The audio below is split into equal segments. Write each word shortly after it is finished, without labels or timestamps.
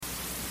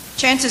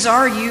Chances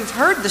are you've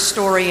heard the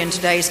story in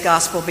today's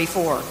gospel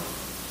before.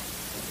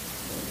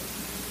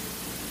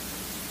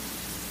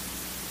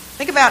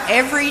 Think about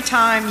every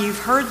time you've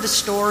heard the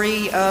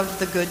story of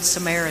the Good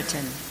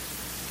Samaritan.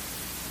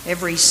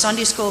 Every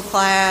Sunday school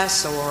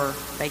class or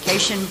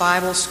vacation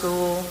Bible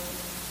school.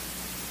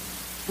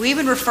 We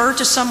even refer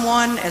to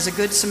someone as a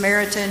Good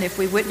Samaritan if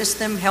we witness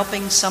them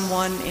helping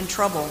someone in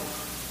trouble.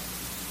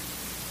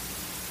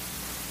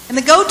 And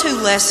the go-to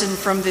lesson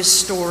from this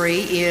story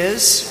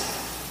is,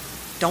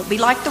 don't be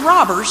like the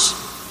robbers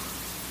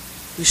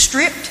who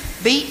stripped,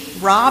 beat,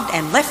 robbed,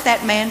 and left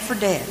that man for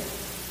dead.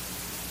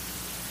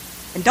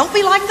 And don't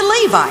be like the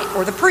Levite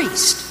or the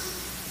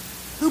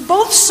priest who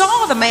both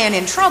saw the man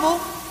in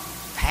trouble,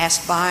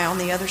 passed by on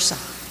the other side.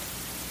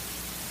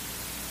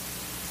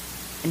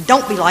 And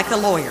don't be like the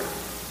lawyer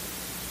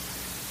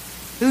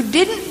who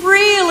didn't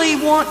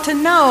really want to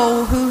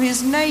know who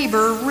his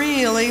neighbor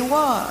really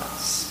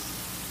was.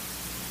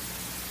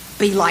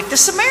 Be like the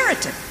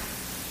Samaritan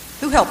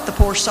who helped the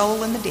poor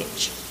soul in the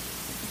ditch.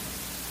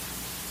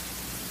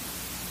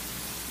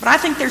 But I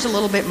think there's a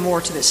little bit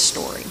more to this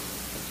story,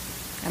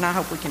 and I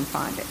hope we can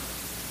find it.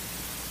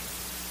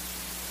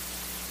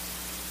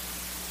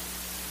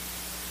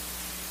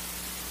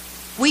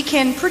 We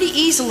can pretty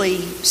easily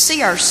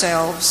see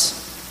ourselves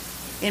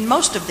in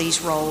most of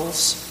these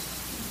roles,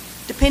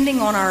 depending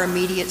on our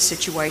immediate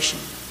situation.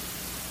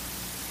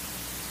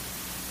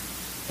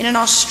 In an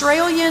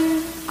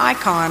Australian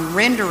icon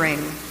rendering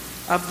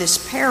of this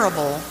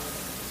parable,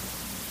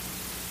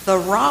 the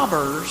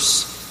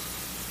robbers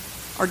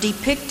are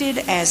depicted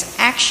as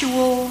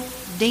actual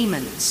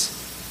demons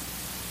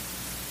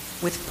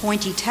with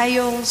pointy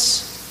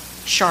tails,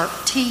 sharp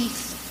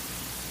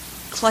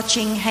teeth,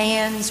 clutching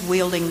hands,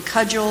 wielding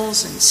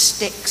cudgels and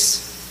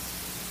sticks.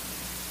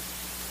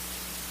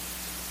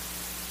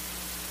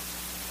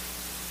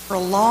 For a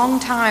long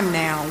time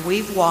now,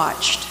 we've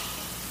watched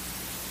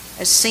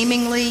as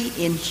seemingly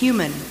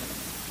inhuman,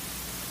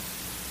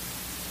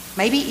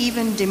 maybe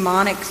even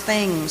demonic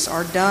things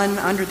are done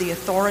under the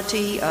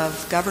authority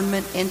of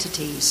government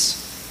entities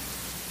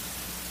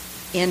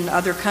in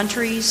other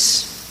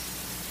countries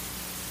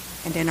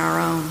and in our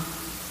own.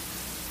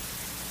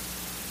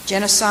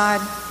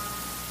 Genocide,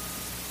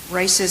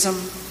 racism,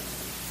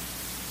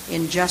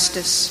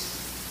 injustice,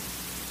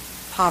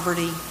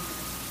 poverty,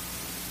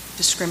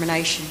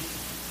 discrimination.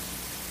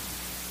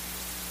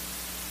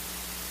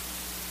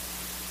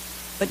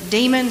 But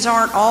demons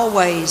aren't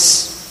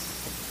always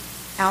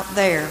out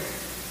there.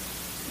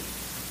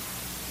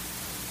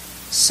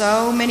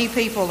 So many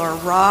people are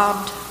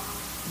robbed,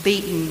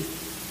 beaten,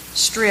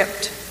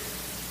 stripped,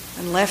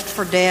 and left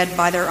for dead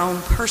by their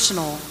own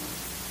personal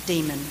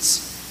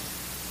demons.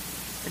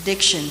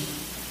 Addiction,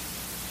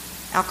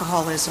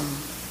 alcoholism,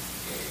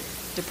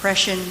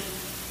 depression,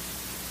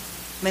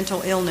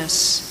 mental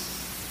illness,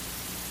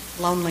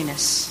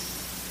 loneliness.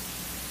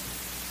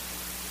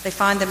 They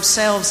find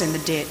themselves in the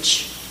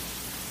ditch,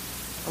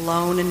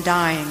 alone and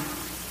dying.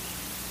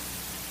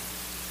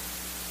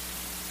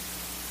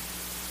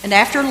 And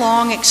after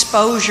long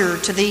exposure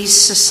to these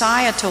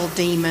societal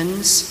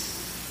demons,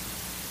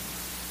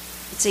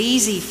 it's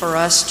easy for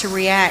us to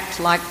react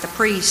like the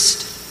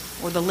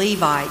priest or the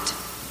Levite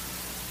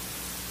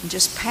and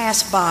just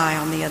pass by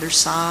on the other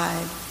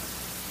side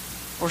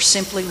or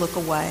simply look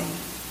away.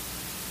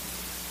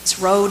 This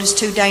road is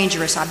too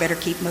dangerous, I better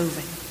keep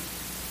moving.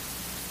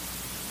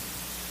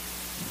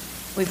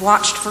 We've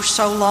watched for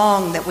so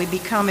long that we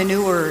become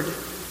inured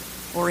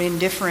or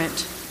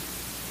indifferent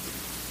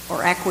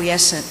or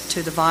acquiescent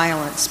to the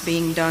violence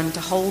being done to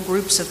whole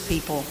groups of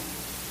people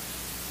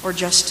or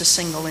just to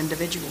single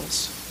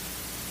individuals.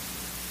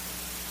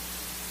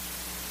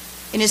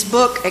 In his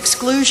book,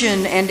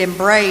 Exclusion and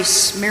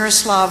Embrace,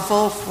 Miroslav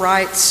Volf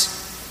writes,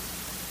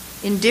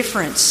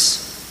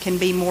 "Indifference can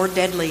be more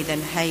deadly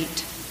than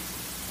hate.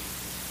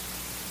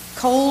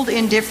 Cold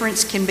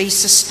indifference can be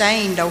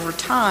sustained over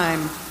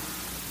time,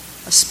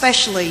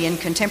 especially in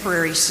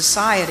contemporary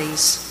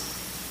societies.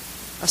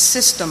 A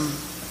system,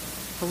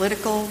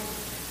 political,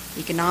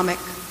 economic,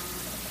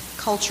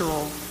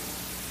 cultural,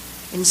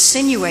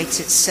 insinuates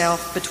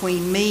itself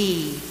between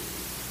me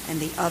and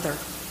the other.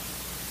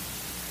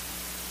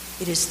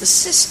 It is the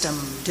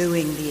system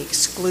doing the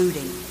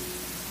excluding,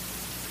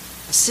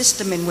 a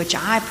system in which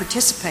I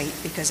participate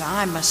because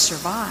I must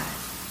survive,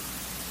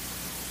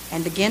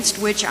 and against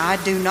which I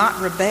do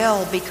not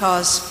rebel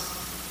because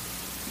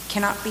it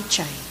cannot be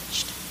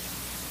changed."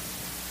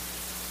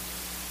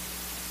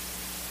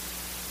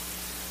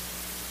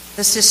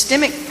 The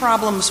systemic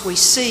problems we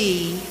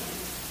see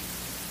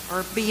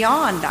are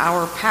beyond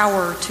our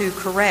power to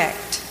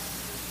correct,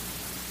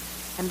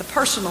 and the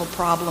personal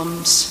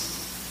problems,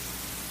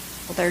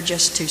 well, they're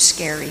just too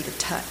scary to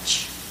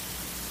touch.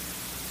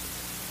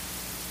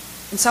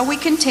 And so we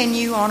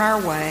continue on our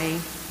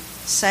way,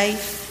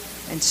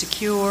 safe and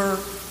secure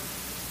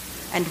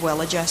and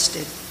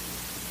well-adjusted,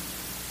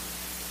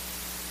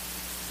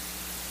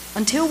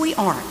 until we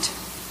aren't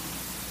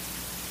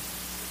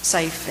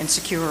safe and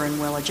secure and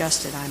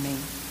well-adjusted,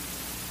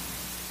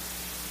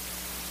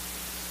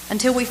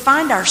 until we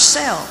find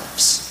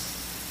ourselves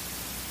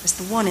as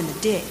the one in the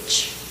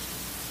ditch,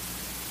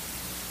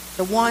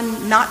 the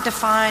one not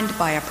defined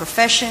by a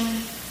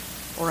profession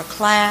or a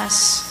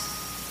class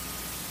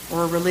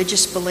or a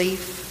religious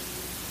belief,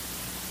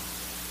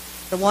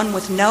 the one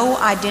with no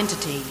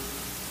identity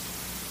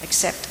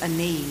except a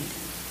need.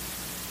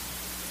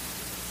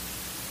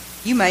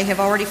 You may have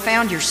already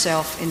found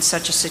yourself in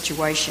such a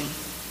situation,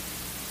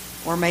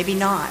 or maybe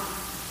not.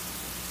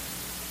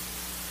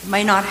 It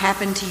may not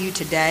happen to you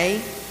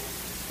today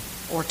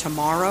or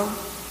tomorrow,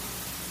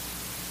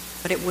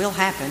 but it will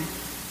happen.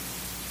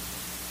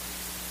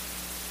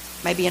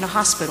 Maybe in a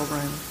hospital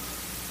room,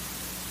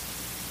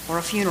 or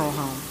a funeral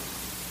home,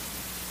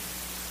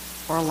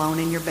 or alone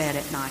in your bed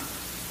at night.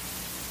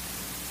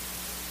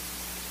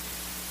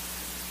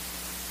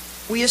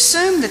 We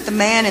assume that the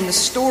man in the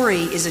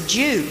story is a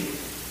Jew,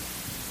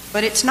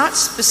 but it's not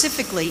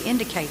specifically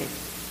indicated.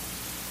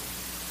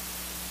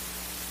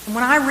 And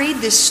when I read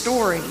this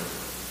story,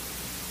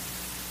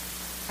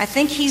 I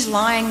think he's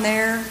lying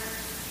there,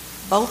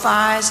 both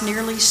eyes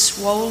nearly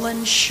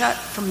swollen shut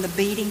from the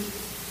beating,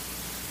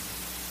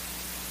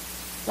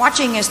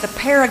 watching as the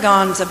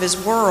paragons of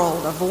his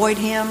world avoid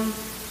him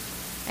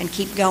and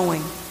keep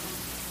going.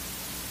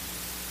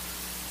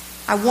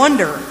 I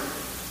wonder,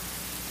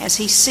 as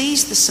he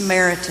sees the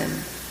Samaritan,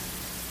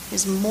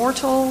 his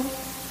mortal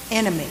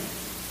enemy,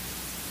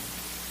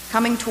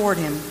 coming toward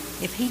him,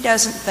 if he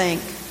doesn't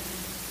think,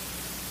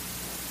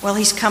 well,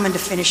 he's coming to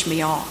finish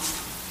me off.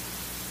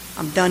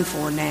 I'm done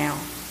for now.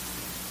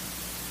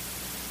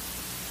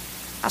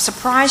 How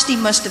surprised he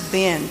must have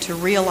been to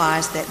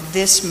realize that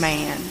this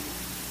man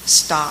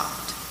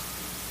stopped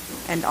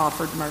and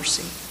offered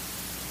mercy.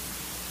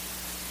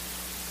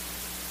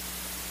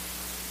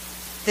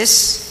 This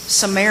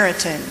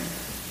Samaritan,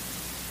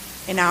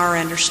 in our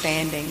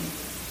understanding,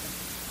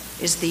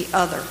 is the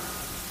other,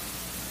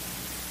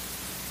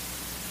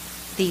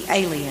 the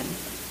alien,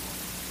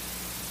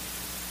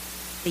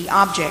 the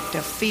object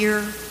of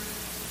fear,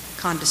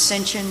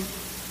 condescension,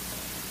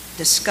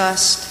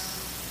 disgust,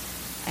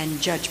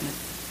 and judgment.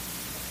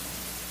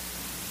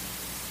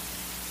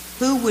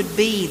 Who would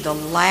be the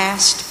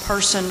last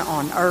person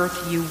on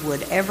earth you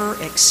would ever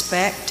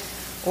expect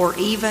or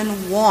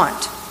even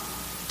want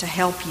to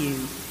help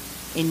you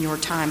in your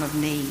time of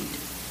need,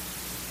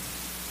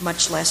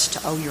 much less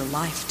to owe your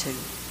life to?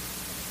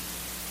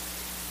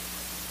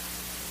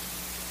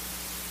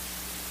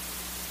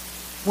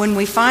 When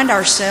we find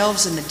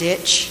ourselves in the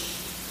ditch,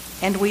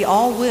 and we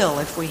all will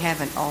if we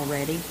haven't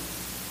already,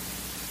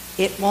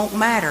 it won't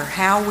matter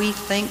how we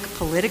think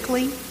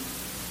politically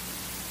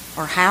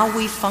or how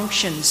we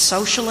function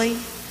socially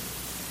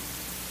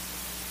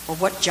or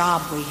what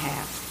job we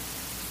have.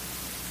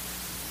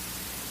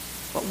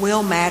 What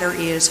will matter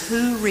is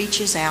who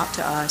reaches out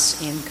to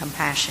us in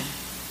compassion,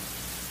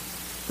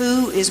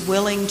 who is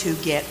willing to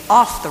get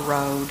off the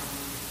road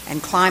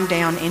and climb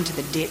down into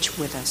the ditch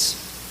with us,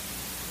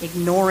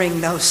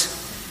 ignoring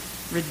those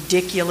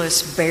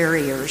ridiculous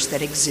barriers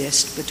that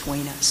exist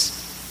between us.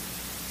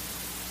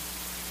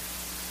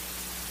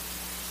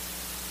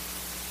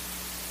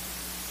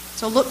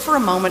 So look for a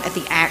moment at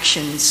the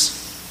actions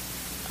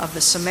of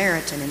the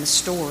Samaritan in the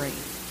story.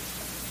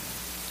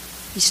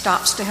 He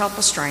stops to help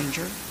a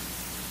stranger,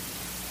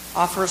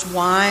 offers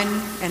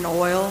wine and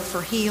oil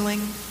for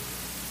healing,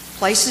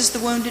 places the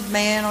wounded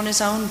man on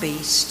his own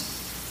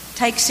beast,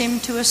 takes him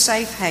to a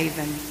safe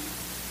haven,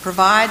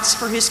 provides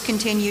for his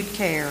continued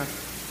care,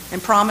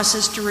 and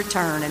promises to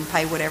return and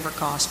pay whatever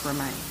cost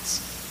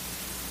remains.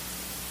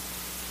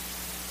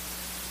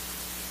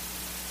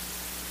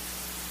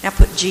 Now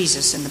put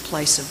Jesus in the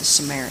place of the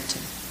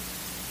Samaritan,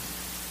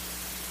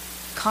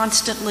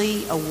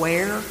 constantly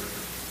aware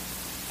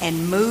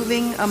and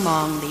moving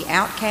among the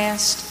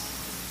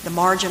outcast, the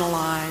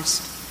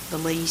marginalized, the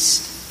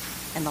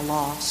least, and the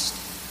lost.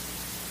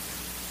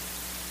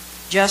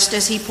 Just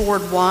as he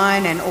poured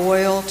wine and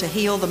oil to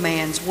heal the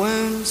man's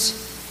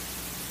wounds,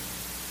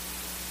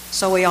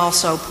 so he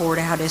also poured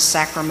out his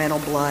sacramental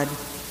blood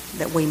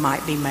that we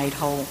might be made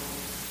whole.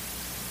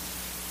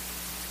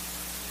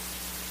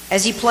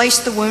 As he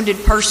placed the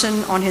wounded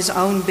person on his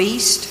own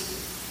beast,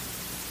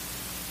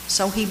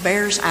 so he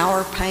bears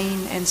our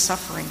pain and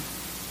suffering.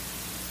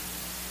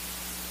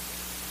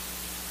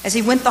 As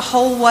he went the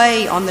whole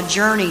way on the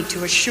journey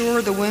to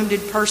assure the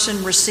wounded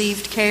person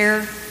received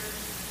care,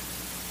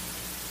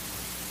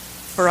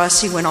 for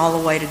us he went all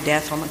the way to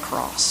death on the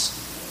cross.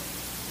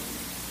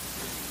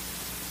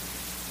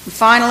 And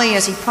finally,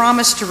 as he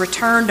promised to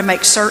return to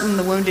make certain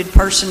the wounded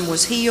person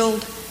was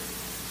healed,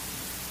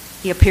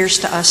 he appears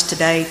to us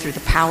today through the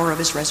power of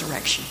his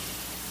resurrection.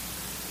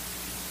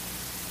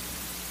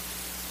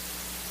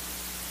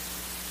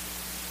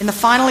 In the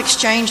final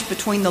exchange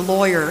between the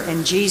lawyer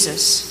and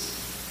Jesus,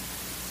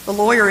 the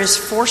lawyer is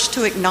forced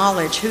to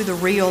acknowledge who the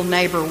real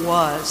neighbor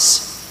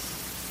was,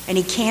 and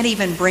he can't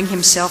even bring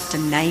himself to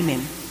name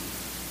him.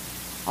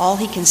 All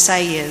he can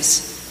say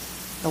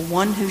is, the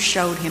one who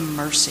showed him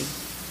mercy.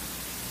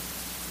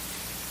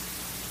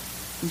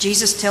 And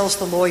Jesus tells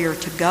the lawyer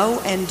to go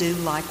and do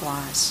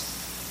likewise.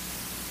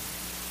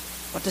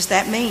 What does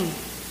that mean?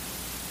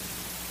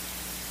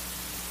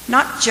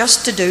 Not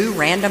just to do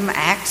random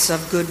acts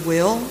of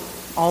goodwill,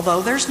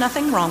 although there's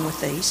nothing wrong with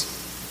these,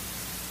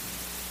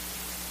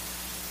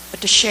 but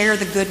to share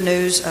the good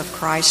news of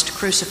Christ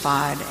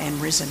crucified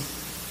and risen.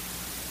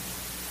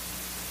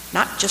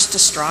 Not just to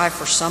strive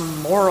for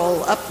some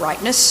moral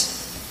uprightness,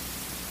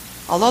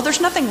 although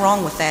there's nothing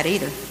wrong with that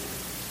either,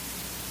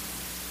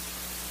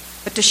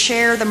 but to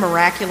share the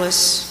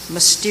miraculous,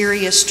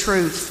 mysterious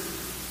truth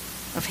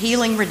of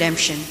healing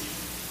redemption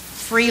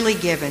freely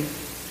given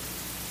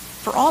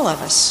for all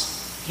of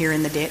us here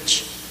in the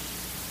ditch.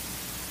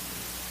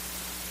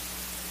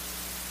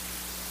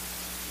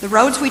 The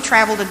roads we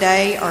travel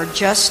today are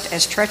just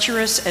as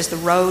treacherous as the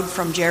road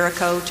from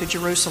Jericho to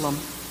Jerusalem.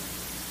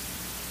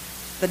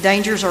 The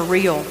dangers are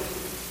real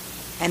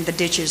and the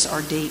ditches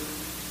are deep.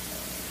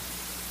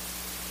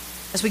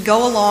 As we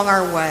go along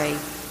our way,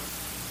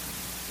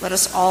 let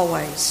us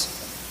always,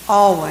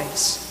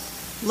 always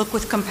look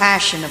with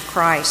compassion of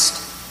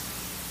Christ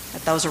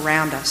at those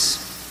around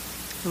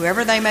us,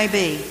 whoever they may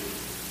be,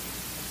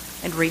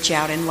 and reach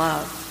out in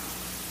love.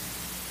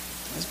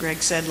 As Greg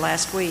said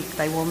last week,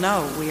 they will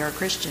know we are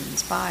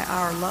Christians by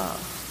our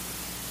love.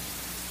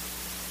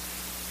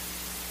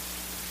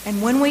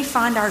 And when we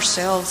find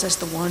ourselves as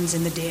the ones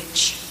in the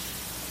ditch,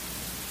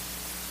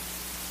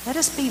 let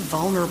us be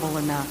vulnerable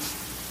enough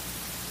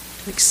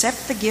to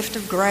accept the gift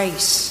of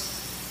grace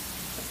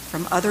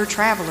from other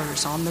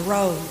travelers on the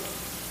road.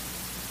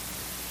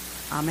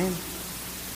 Amen.